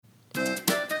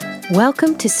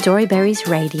Welcome to Storyberries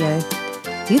Radio.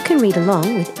 You can read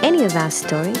along with any of our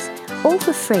stories, all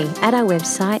for free at our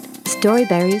website,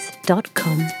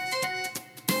 storyberries.com.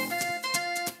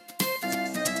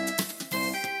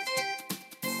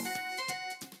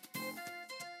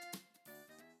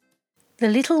 The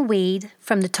Little Weed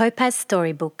from the Topaz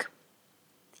Storybook.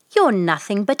 "You're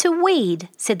nothing but a weed,"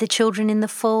 said the children in the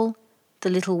fall. The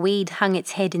little weed hung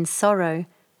its head in sorrow.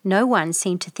 No one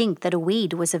seemed to think that a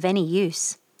weed was of any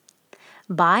use.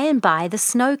 By and by the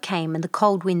snow came and the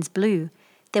cold winds blew.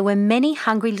 There were many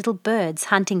hungry little birds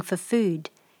hunting for food.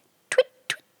 "Twit,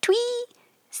 twit, twee,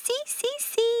 see, see,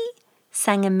 see,"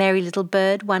 sang a merry little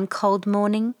bird one cold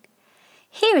morning.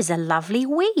 "Here is a lovely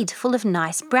weed full of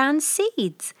nice brown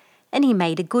seeds." And he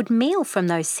made a good meal from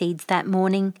those seeds that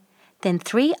morning. Then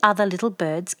 3 other little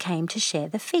birds came to share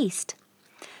the feast.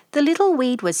 The little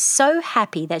weed was so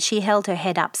happy that she held her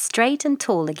head up straight and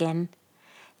tall again.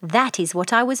 "That is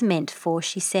what I was meant for,"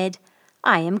 she said.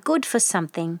 "I am good for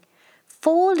something."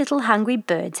 4 little hungry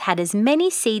birds had as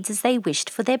many seeds as they wished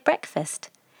for their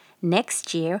breakfast.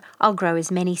 "Next year I'll grow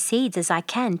as many seeds as I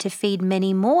can to feed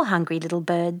many more hungry little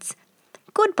birds."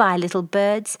 "Goodbye, little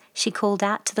birds," she called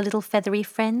out to the little feathery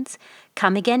friends.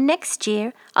 "Come again next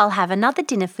year. I'll have another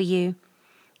dinner for you."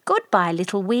 "Goodbye,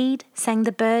 little weed," sang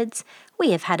the birds.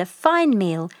 "We have had a fine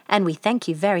meal, and we thank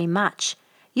you very much.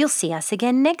 You'll see us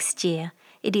again next year.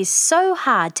 It is so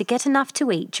hard to get enough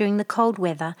to eat during the cold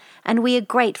weather, and we are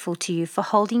grateful to you for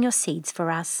holding your seeds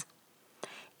for us."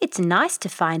 "It's nice to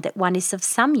find that one is of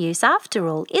some use after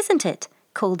all, isn't it?"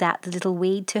 called out the little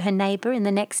weed to her neighbour in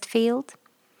the next field.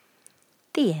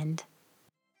 The end.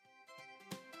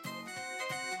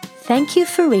 Thank you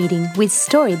for reading with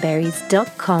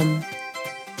Storyberries.com.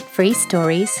 Free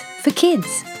stories for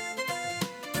kids.